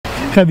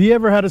Have you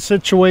ever had a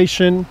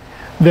situation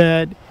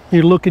that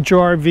you look at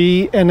your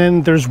RV and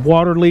then there's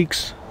water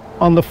leaks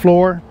on the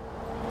floor?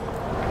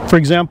 For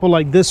example,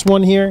 like this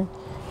one here,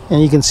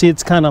 and you can see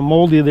it's kind of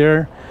moldy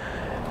there,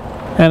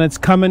 and it's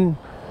coming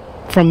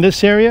from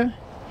this area.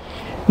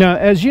 Now,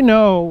 as you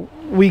know,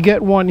 we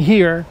get one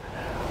here,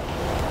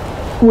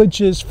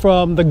 which is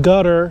from the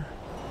gutter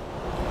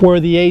where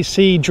the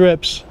AC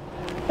drips.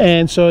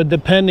 And so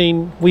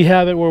depending, we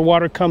have it where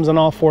water comes on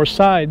all four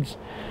sides,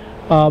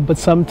 but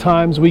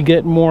sometimes we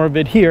get more of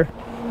it here.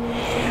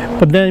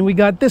 But then we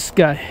got this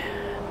guy.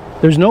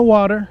 There's no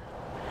water.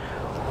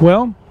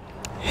 Well,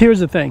 here's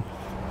the thing.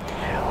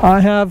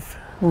 I have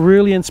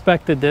really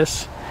inspected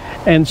this,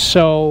 and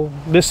so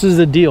this is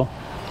the deal.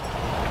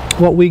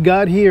 What we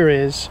got here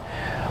is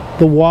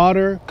the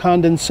water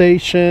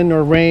condensation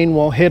or rain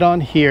will hit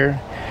on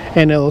here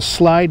and it'll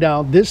slide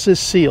out. This is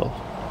sealed.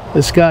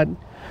 It's got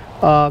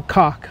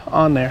caulk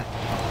on there.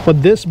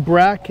 But this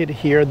bracket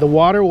here, the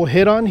water will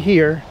hit on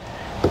here.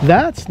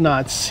 That's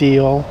not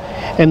sealed,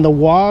 and the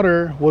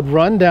water would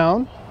run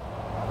down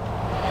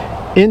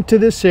into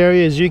this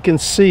area. As you can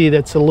see,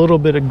 that's a little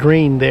bit of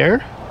green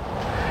there,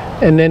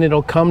 and then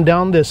it'll come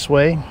down this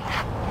way,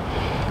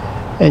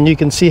 and you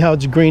can see how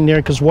it's green there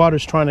because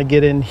water's trying to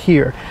get in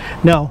here.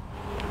 Now,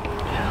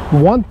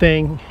 one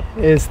thing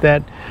is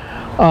that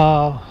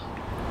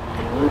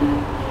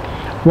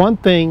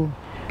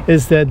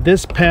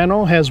this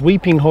panel has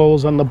weeping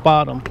holes on the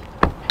bottom,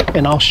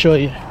 and I'll show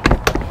you.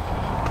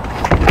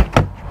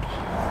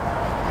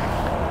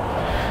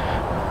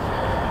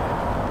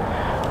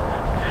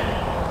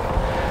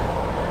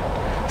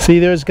 See,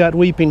 there's got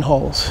weeping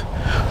holes.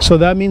 So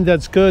that means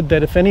that's good,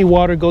 that if any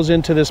water goes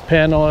into this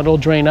panel, it'll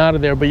drain out of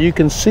there. But you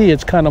can see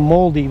it's kind of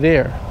moldy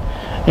there.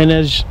 And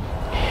as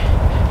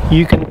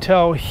you can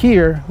tell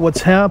here,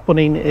 what's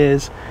happening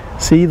is,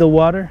 see the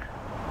water?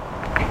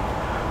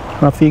 I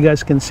don't know if you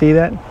guys can see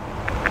that.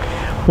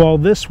 Well,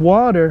 this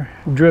water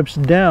drips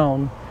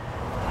down.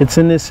 It's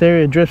in this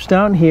area, drips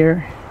down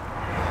here,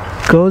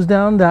 goes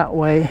down that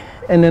way,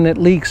 and then it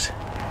leaks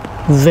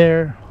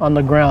there on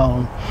the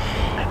ground.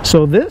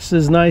 So this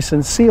is nice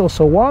and sealed,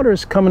 so water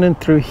is coming in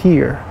through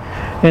here,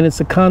 and it's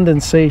a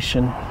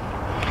condensation.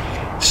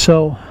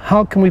 So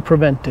how can we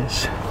prevent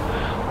this?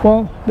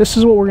 Well, this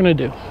is what we're going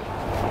to do.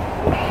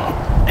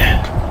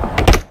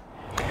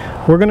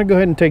 We're going to go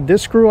ahead and take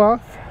this screw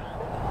off.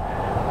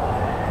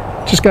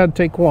 Just got to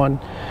take one.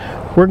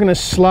 We're going to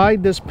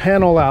slide this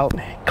panel out,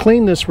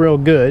 clean this real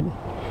good.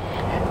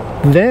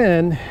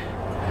 Then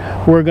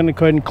we're going to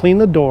go ahead and clean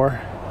the door.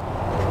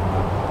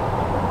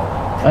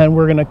 And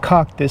we're going to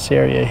caulk this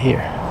area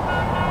here.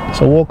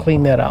 So we'll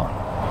clean that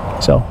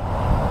out. So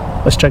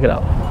let's check it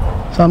out.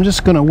 So I'm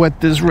just going to wet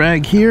this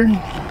rag here.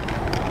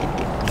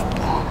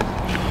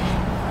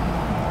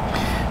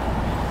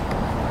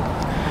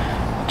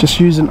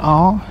 Just using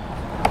all,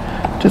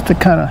 just to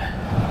kind of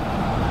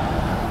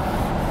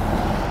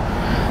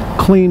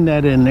clean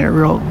that in there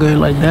real good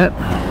like that.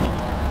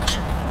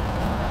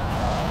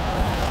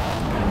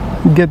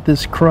 Get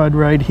this crud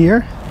right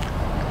here.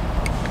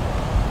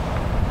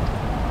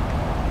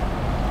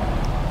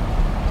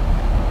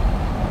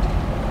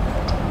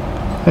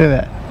 Look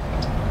at that.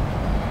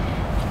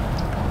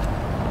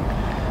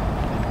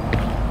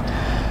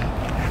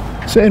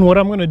 So, and what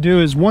I'm going to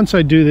do is, once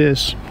I do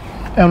this,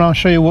 and I'll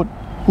show you what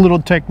little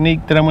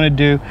technique that I'm going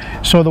to do,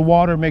 so the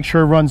water, make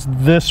sure it runs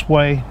this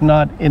way,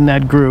 not in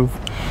that groove.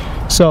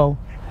 So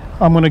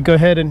I'm going to go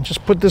ahead and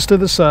just put this to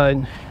the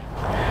side,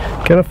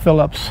 get a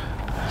Phillips. So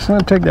I'm going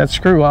to take that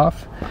screw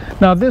off.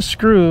 Now this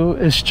screw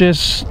is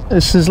just,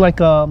 this is like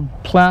a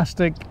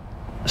plastic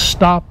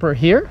stopper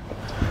here,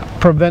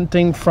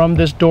 preventing from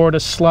this door to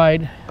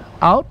slide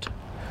out.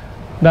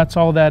 That's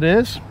all that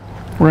is.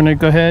 We're going to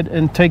go ahead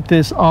and take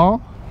this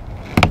all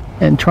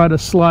and try to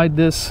slide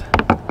this.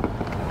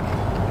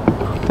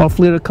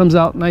 Hopefully it comes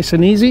out nice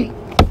and easy.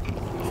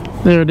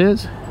 There it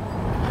is.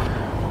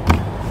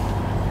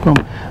 Boom.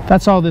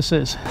 That's all this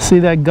is. See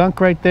that gunk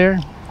right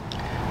there?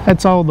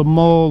 That's all the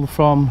mold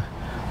from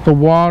the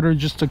water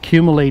just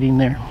accumulating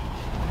there.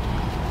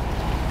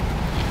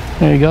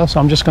 There you go. So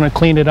I'm just going to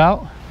clean it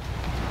out.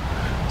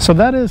 So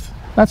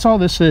that's all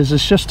this is.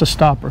 It's just a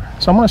stopper.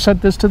 So I'm going to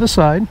set this to the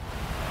side.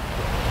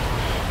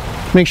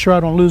 Make sure I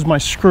don't lose my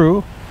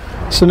screw.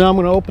 So now I'm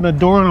going to open the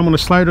door and I'm going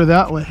to slide her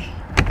that way.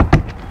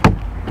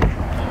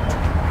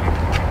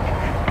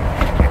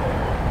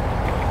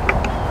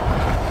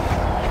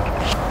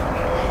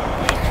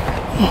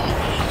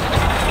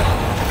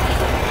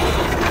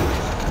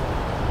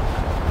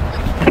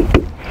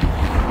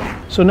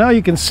 So now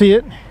you can see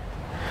it.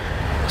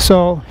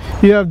 So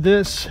you have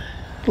this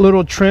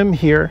little trim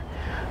here.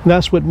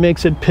 That's what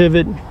makes it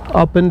pivot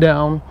up and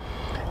down.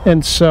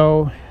 And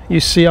so you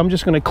see, I'm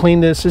just going to clean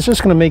this. It's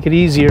just going to make it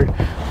easier.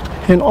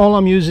 And all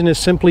I'm using is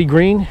Simply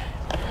Green.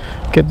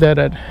 Get that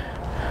at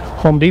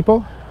Home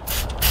Depot.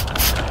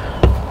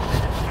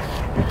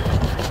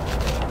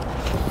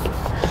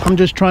 I'm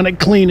just trying to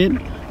clean it.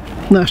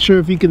 Not sure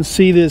if you can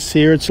see this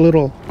here. It's a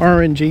little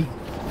orangey.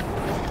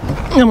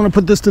 I'm going to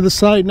put this to the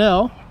side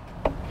now.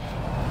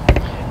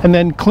 and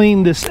then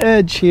clean this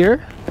edge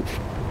here.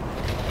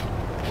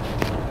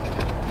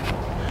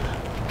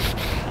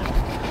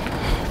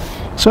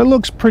 So it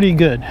looks pretty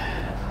good.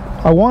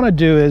 I want to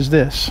do is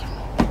this.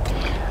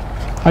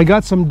 I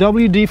got some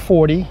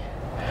WD-40.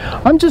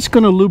 I'm just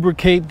going to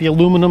lubricate the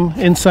aluminum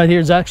inside here.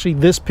 It's actually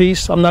this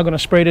piece. I'm not going to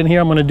spray it in here.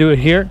 I'm going to do it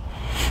here.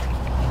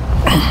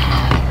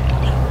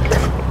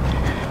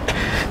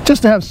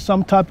 Just to have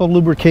some type of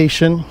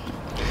lubrication.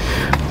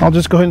 I'll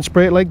just go ahead and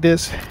spray it like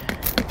this.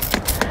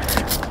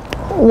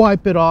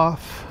 Wipe it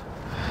off.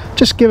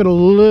 Just give it a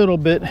little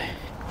bit.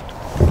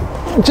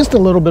 Just a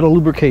little bit of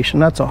lubrication,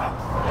 that's all.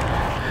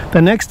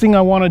 The next thing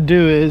I want to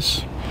do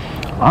is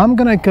I'm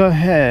going to go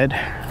ahead,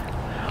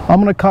 I'm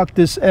going to caulk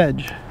this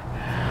edge.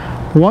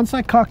 Once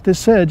I caulk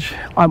this edge,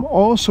 I'm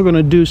also going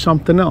to do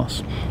something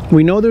else.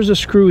 We know there's a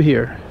screw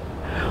here.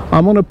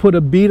 I'm going to put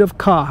a bead of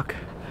caulk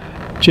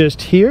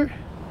just here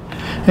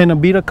and a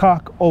bead of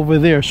caulk over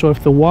there. So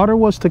if the water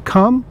was to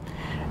come,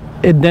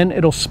 then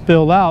it'll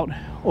spill out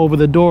over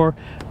the door,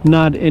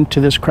 not into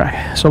this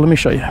crack. So let me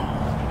show you.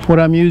 What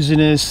I'm using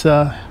is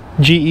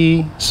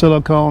GE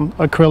silicone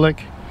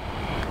acrylic.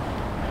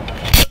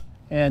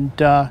 And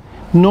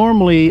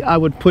normally I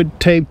would put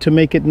tape to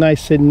make it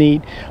nice and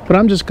neat, but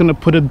I'm just going to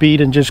put a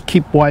bead and just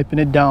keep wiping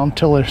it down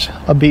till there's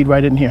a bead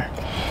right in here.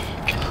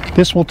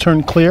 This will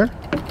turn clear.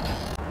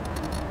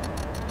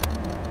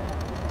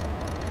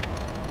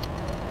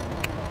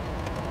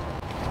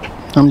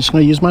 I'm just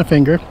going to use my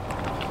finger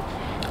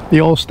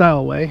the old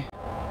style way.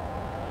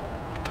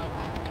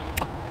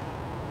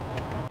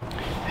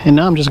 And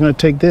now I'm just going to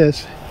take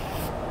this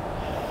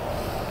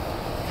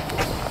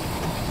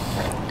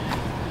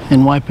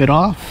and wipe it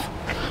off.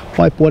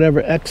 Wipe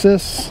whatever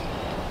excess.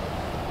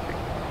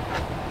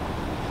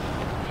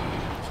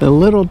 A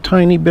little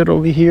tiny bit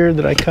over here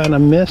that I kind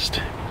of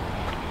missed.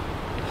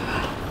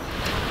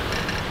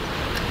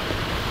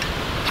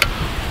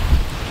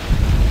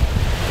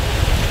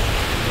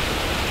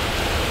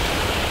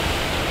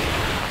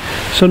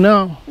 So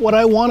now what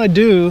I want to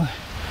do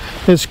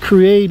is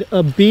create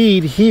a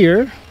bead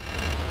here.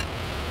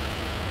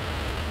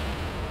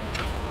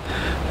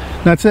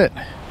 That's it.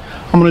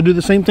 I'm going to do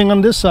the same thing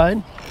on this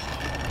side.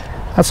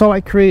 That's all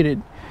I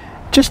created.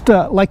 Just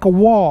like a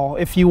wall,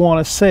 if you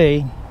want to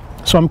say.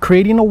 So I'm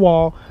creating a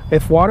wall.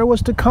 If water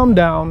was to come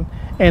down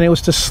and it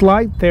was to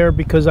slide there,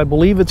 because I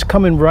believe it's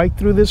coming right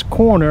through this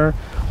corner,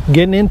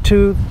 getting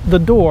into the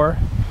door,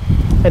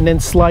 and then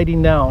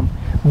sliding down.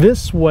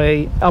 This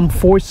way, I'm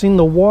forcing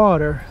the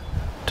water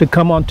to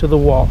come onto the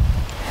wall.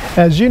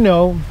 As you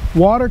know,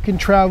 water can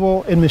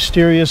travel in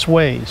mysterious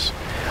ways.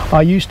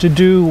 I used to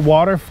do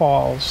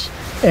waterfalls,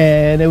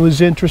 and it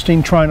was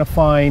interesting trying to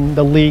find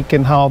the leak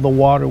and how the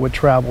water would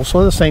travel.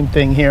 So the same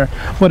thing here,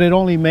 but it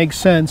only makes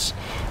sense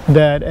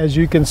that, as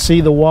you can see,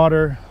 the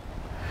water,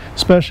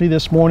 especially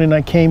this morning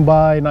I came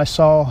by and I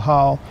saw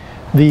how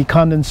the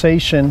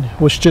condensation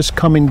was just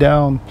coming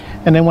down,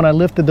 and then when I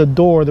lifted the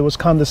door there was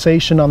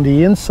condensation on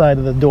the inside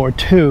of the door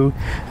too,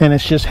 and it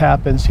just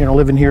happens, you know,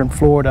 living here in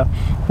Florida.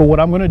 But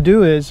what I'm going to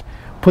do is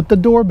put the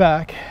door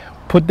back,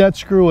 put that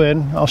screw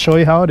in, I'll show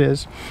you how it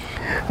is,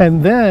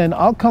 and then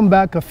I'll come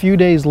back a few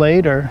days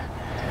later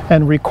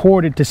and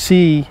record it to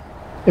see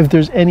if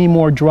there's any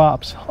more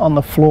drops on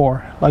the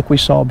floor like we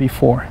saw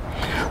before.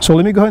 So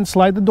let me go ahead and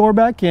slide the door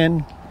back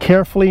in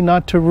carefully,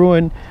 not to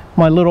ruin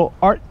my little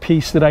art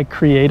piece that I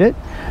created,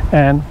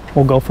 and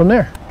we'll go from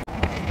there.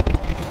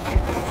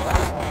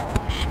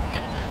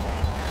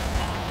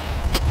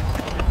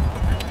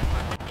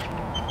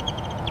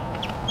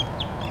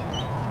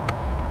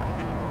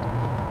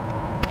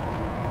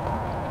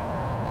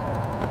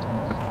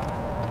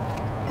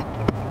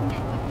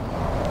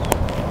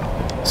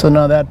 So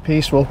now that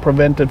piece will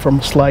prevent it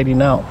from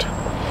sliding out.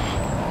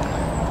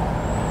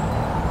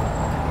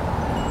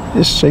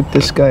 Just shape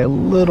this guy a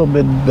little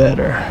bit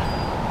better.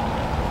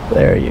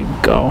 There you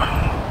go.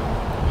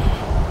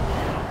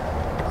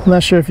 I'm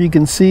not sure if you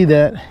can see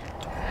that,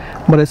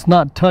 but it's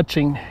not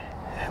touching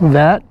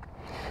that,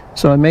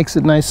 so it makes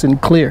it nice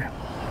and clear.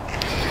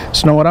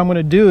 So now what I'm going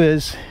to do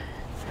is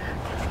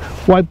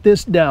wipe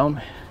this down.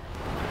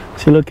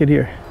 See, look at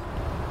here.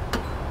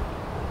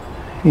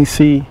 You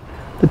see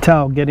the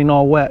towel getting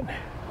all wet.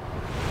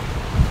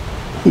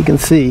 You can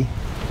see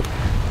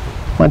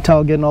my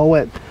towel getting all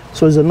wet.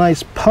 So there's a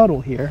nice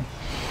puddle here.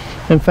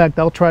 In fact,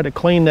 I'll try to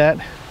clean that,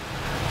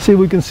 see if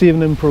we can see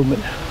an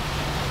improvement.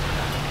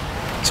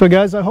 So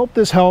guys, I hope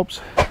this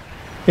helps.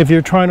 If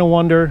you're trying to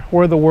wonder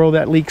where the world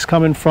that leak's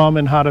coming from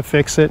and how to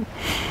fix it,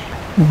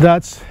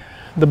 that's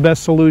the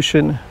best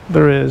solution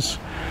there is,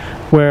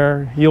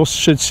 where you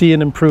should see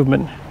an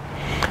improvement.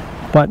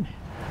 But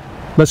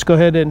let's go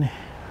ahead and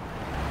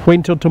wait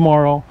until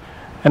tomorrow,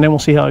 and then we'll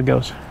see how it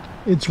goes.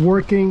 It's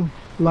working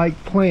like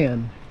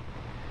planned.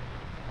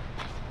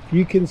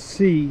 You can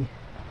see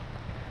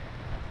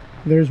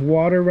there's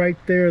water right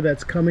there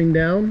that's coming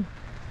down,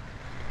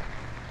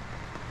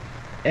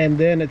 and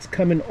then it's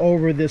coming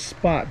over this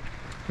spot.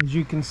 As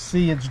you can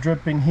see, it's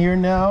dripping here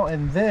now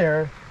and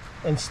there,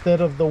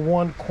 instead of the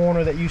one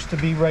corner that used to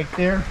be right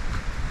there.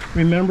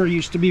 Remember, it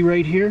used to be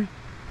right here.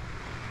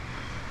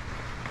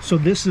 So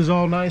this is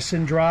all nice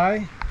and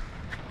dry.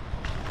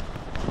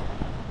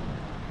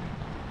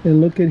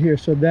 And look at here,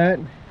 so that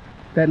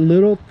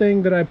little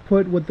thing that I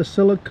put with the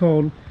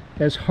silicone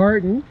has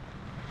hardened,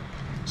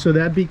 so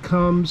that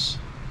becomes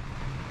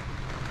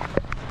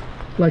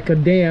like a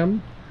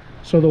dam,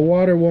 so the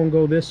water won't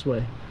go this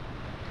way.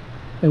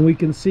 And we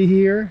can see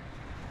here,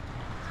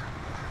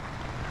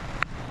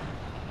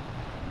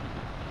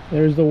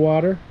 there's the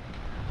water,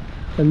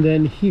 and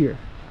then here.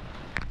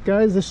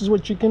 Guys, this is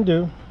what you can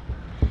do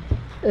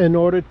in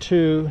order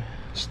to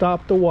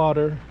stop the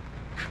water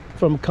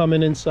from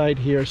coming inside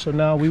here, so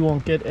now we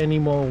won't get any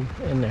mold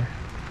in there.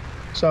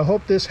 So I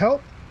hope this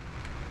helped,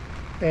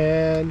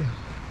 and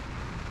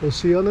we'll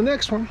see you on the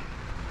next one.